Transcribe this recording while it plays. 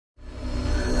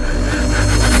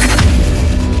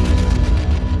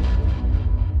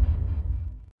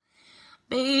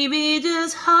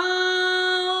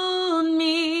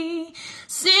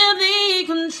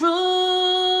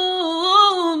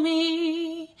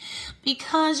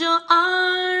because your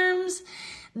arms,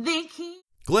 they keep...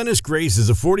 Glennis Grace is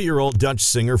a 40-year-old Dutch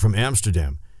singer from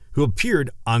Amsterdam who appeared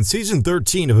on season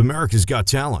 13 of America's Got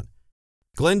Talent.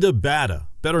 Glenda Batta,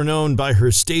 better known by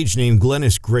her stage name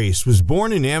Glennis Grace, was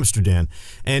born in Amsterdam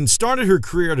and started her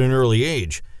career at an early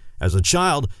age. As a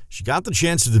child, she got the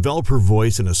chance to develop her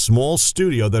voice in a small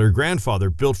studio that her grandfather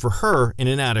built for her in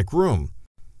an attic room.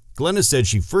 Glenda said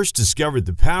she first discovered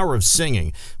the power of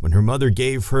singing when her mother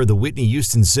gave her the Whitney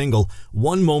Houston single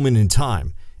 "One Moment in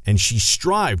Time," and she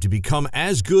strived to become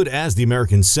as good as the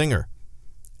American singer.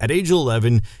 At age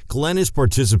 11, Glennis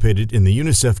participated in the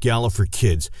UNICEF Gala for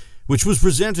Kids, which was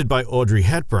presented by Audrey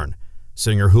Hepburn.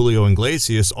 Singer Julio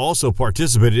Iglesias also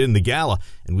participated in the gala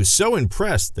and was so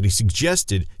impressed that he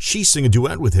suggested she sing a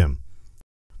duet with him.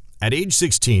 At age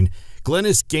 16,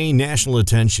 Glennis gained national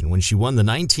attention when she won the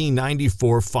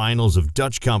 1994 finals of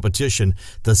Dutch competition,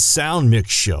 the Sound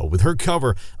Mix Show, with her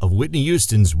cover of Whitney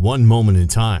Houston's "One Moment in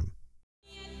Time."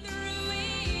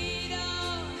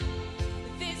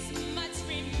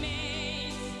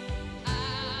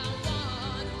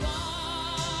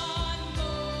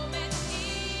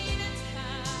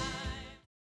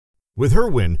 With her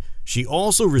win, she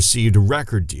also received a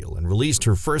record deal and released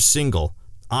her first single,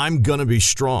 "I'm Gonna Be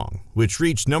Strong," which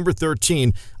reached number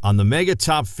 13 on the Mega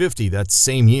Top 50 that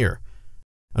same year.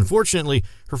 Unfortunately,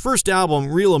 her first album,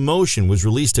 Real Emotion, was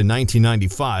released in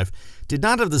 1995, did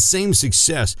not have the same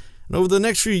success, and over the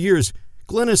next few years,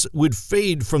 Glennis would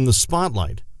fade from the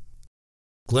spotlight.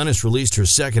 Glennis released her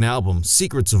second album,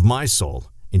 Secrets of My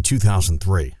Soul, in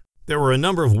 2003. There were a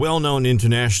number of well-known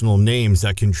international names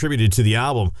that contributed to the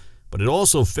album, but it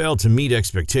also failed to meet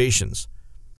expectations.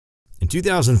 In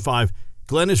 2005,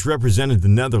 Glennis represented the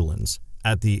Netherlands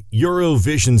at the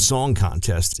Eurovision Song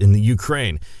Contest in the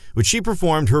Ukraine, which she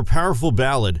performed her powerful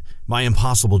ballad, My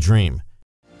Impossible Dream.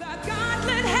 The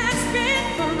gauntlet has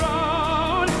been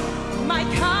thrown, my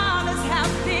colors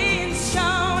have been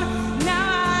shown,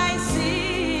 now I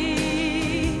see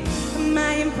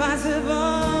my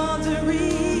impossible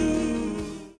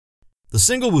dream. The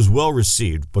single was well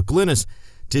received, but Glennis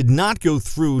did not go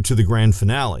through to the grand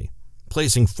finale,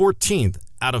 placing 14th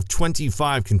out of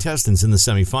 25 contestants in the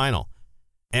semifinal.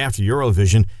 After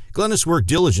Eurovision, Glennis worked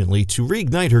diligently to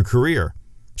reignite her career.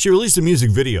 She released a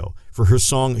music video for her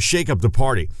song Shake Up the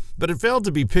Party, but it failed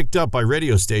to be picked up by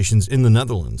radio stations in the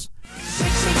Netherlands. Shake,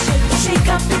 shake, shake, shake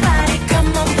up the body, come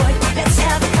on boy, let's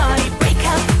have a party, break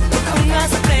up, the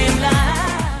congas are playing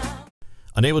loud.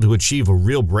 Unable to achieve a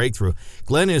real breakthrough,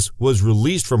 Glennis was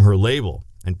released from her label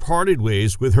and parted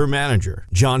ways with her manager,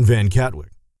 John Van Katwijk.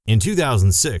 In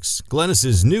 2006,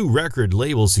 Glennis's new record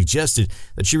label suggested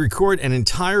that she record an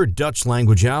entire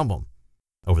Dutch-language album.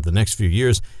 Over the next few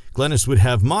years, Glennis would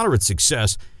have moderate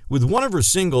success, with one of her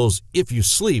singles, If You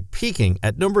Sleep, peaking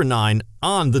at number 9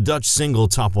 on the Dutch Single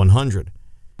Top 100.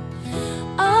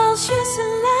 Als je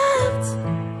ze laat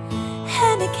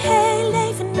en ik heel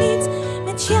leven niet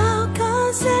met jou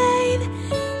kan zijn,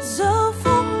 zo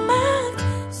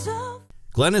volmaakt, zo...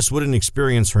 Glennis wouldn't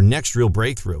experience her next real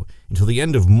breakthrough until the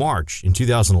end of March in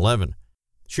 2011.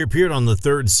 She appeared on the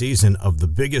third season of The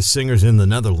Biggest Singers in the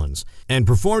Netherlands and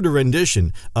performed a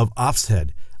rendition of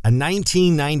Afscheid, a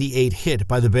 1998 hit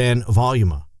by the band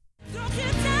Volume.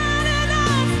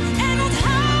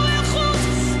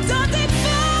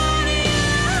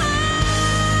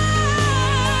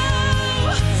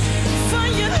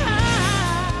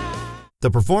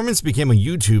 The performance became a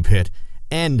YouTube hit,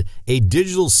 and a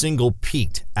digital single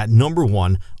peaked at number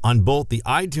 1 on both the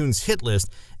iTunes hit list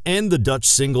and the Dutch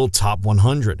Single Top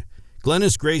 100.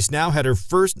 Glennis Grace now had her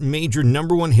first major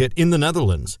number 1 hit in the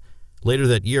Netherlands. Later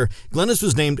that year, Glennis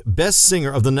was named Best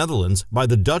Singer of the Netherlands by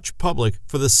the Dutch public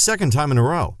for the second time in a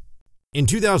row. In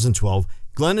 2012,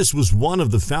 Glennis was one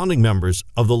of the founding members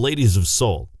of the Ladies of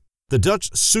Soul. The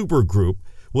Dutch supergroup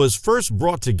was first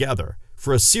brought together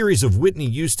for a series of Whitney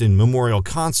Houston memorial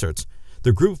concerts.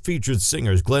 The group featured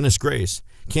singers Glennis Grace,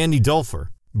 Candy Dulfer,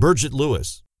 Bridget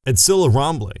Lewis, Edsilla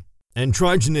Rombley, and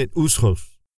Trijanit Oosthuis.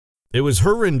 It was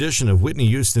her rendition of Whitney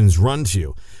Houston's Run to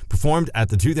You, performed at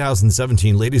the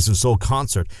 2017 Ladies of Soul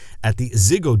concert at the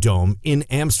Ziggo Dome in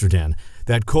Amsterdam,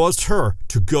 that caused her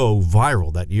to go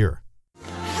viral that year.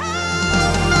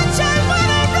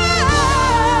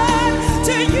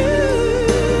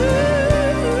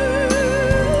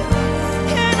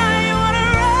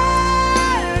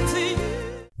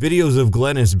 Videos of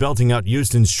Glennis belting out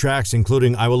Houston's tracks,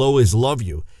 including I Will Always Love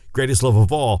You, Greatest Love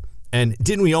of All, and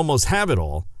Didn't We Almost Have It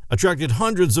All, attracted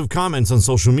hundreds of comments on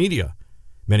social media.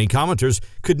 Many commenters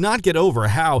could not get over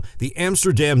how the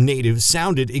Amsterdam native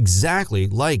sounded exactly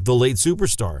like the late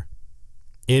superstar.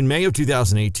 In May of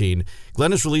 2018,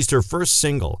 Glennis released her first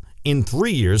single in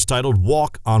 3 years titled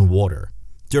Walk on Water.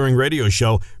 During radio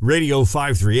show Radio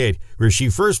 538, where she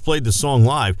first played the song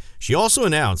live, she also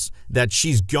announced that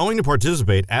she's going to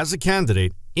participate as a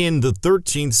candidate in the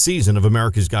 13th season of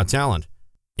America's Got Talent.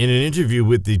 In an interview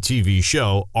with the TV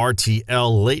show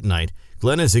RTL Late Night,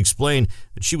 Glennis explained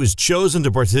that she was chosen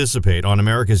to participate on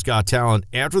America's Got Talent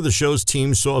after the show's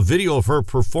team saw a video of her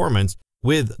performance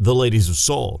with the Ladies of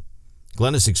Soul.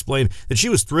 Glennis explained that she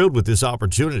was thrilled with this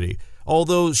opportunity,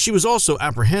 although she was also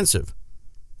apprehensive.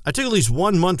 "I took at least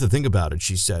 1 month to think about it,"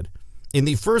 she said. "In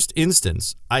the first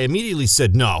instance, I immediately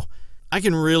said, no, I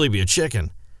can really be a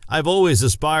chicken. I've always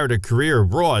aspired a career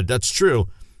abroad, that's true,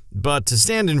 but to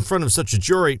stand in front of such a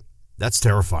jury, that's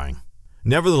terrifying."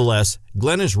 Nevertheless,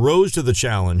 Glennis rose to the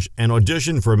challenge and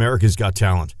auditioned for America's Got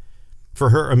Talent.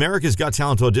 For her America's Got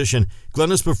Talent audition,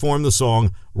 Glennis performed the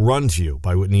song Run to You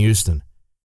by Whitney Houston.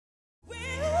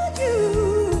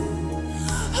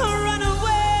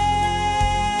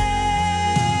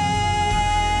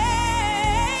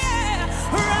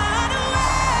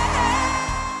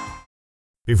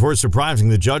 Before surprising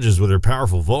the judges with her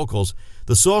powerful vocals,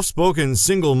 the soft-spoken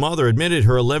single mother admitted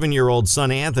her 11-year-old son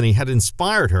Anthony had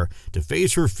inspired her to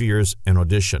face her fears and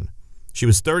audition. She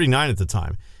was 39 at the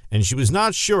time, and she was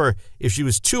not sure if she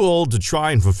was too old to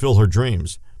try and fulfill her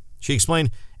dreams. She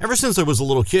explained, "Ever since I was a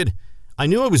little kid, I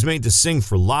knew I was made to sing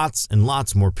for lots and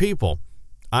lots more people.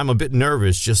 I'm a bit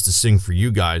nervous just to sing for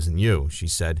you guys and you," she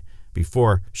said,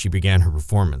 before she began her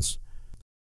performance.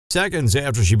 Seconds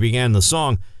after she began the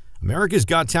song, America's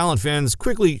Got Talent fans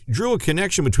quickly drew a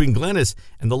connection between Glennis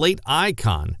and the late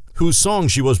icon whose song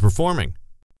she was performing.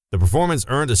 The performance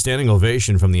earned a standing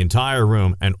ovation from the entire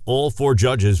room, and all 4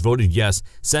 judges voted yes,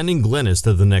 sending Glennis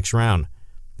to the next round.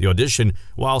 The audition,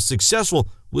 while successful,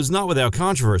 was not without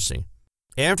controversy.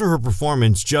 After her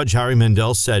performance, Judge Harry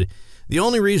Mandel said, "The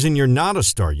only reason you're not a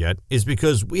star yet is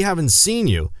because we haven't seen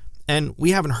you and we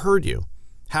haven't heard you.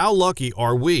 How lucky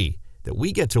are we that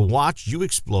we get to watch you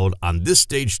explode on this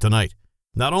stage tonight.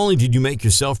 Not only did you make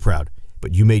yourself proud,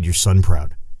 but you made your son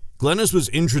proud." Glennis was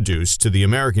introduced to the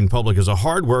American public as a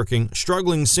hardworking,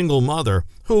 struggling single mother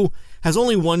who has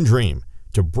only one dream: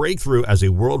 to break through as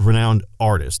a world-renowned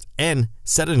artist and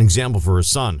set an example for her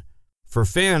son. For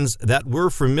fans that were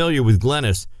familiar with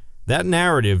Glennis, that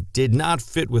narrative did not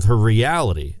fit with her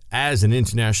reality as an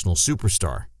international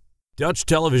superstar. Dutch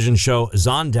television show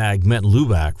Zondag met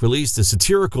Lubach released a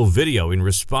satirical video in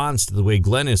response to the way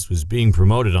Glennis was being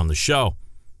promoted on the show.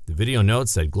 The video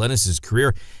notes that Glennis's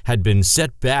career had been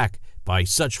set back by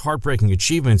such heartbreaking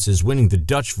achievements as winning the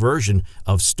Dutch version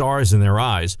of Stars in Their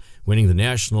Eyes, winning the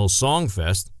National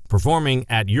Songfest, performing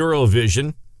at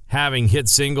Eurovision, having hit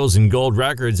singles and gold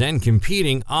records, and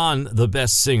competing on The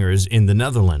Best Singers in the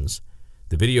Netherlands.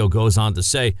 The video goes on to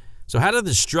say, "So how did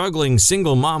the struggling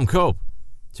single mom cope?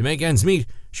 To make ends meet,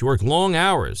 she worked long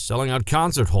hours, selling out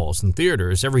concert halls and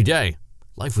theaters every day.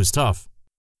 Life was tough."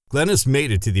 Glennis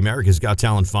made it to the America's Got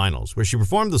Talent finals, where she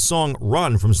performed the song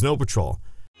Run from Snow Patrol.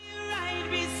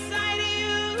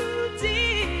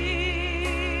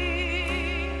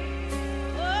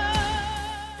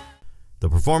 The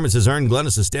performance has earned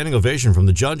Glennis a standing ovation from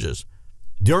the judges.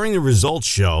 During the results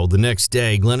show the next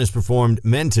day, Glennis performed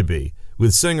Meant to Be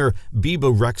with singer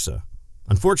Bebo Rexha.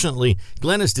 Unfortunately,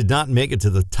 Glennis did not make it to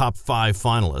the top 5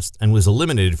 finalists and was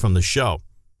eliminated from the show.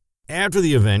 After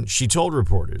the event, she told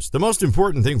reporters, "The most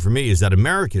important thing for me is that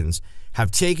Americans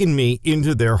have taken me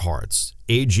into their hearts.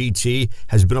 AGT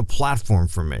has been a platform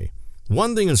for me.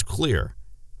 One thing is clear,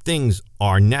 things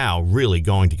are now really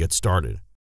going to get started."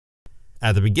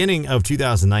 At the beginning of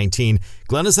 2019,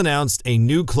 Glennis announced a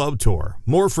new club tour,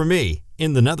 More For Me,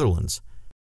 in the Netherlands.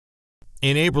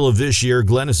 In April of this year,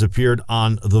 Glennis appeared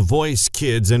on The Voice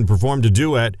Kids and performed a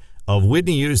duet of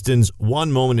Whitney Houston's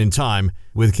One Moment in Time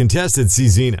with contestant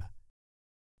Cezina.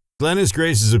 Glennis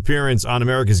Grace's appearance on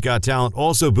America's Got Talent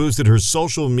also boosted her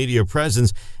social media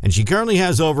presence, and she currently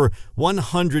has over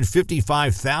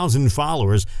 155,000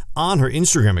 followers on her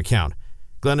Instagram account.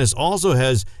 Glennis also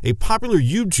has a popular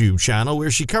YouTube channel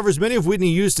where she covers many of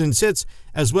Whitney Houston's hits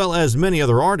as well as many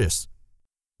other artists.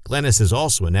 Glennis has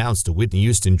also announced a Whitney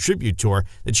Houston tribute tour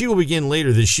that she will begin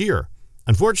later this year.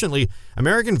 Unfortunately,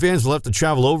 American fans will have to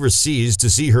travel overseas to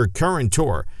see her current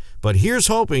tour, but here's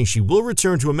hoping she will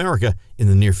return to America in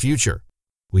the near future.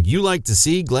 Would you like to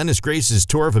see Glennis Grace's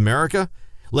tour of America?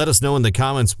 Let us know in the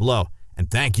comments below, and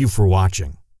thank you for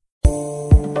watching.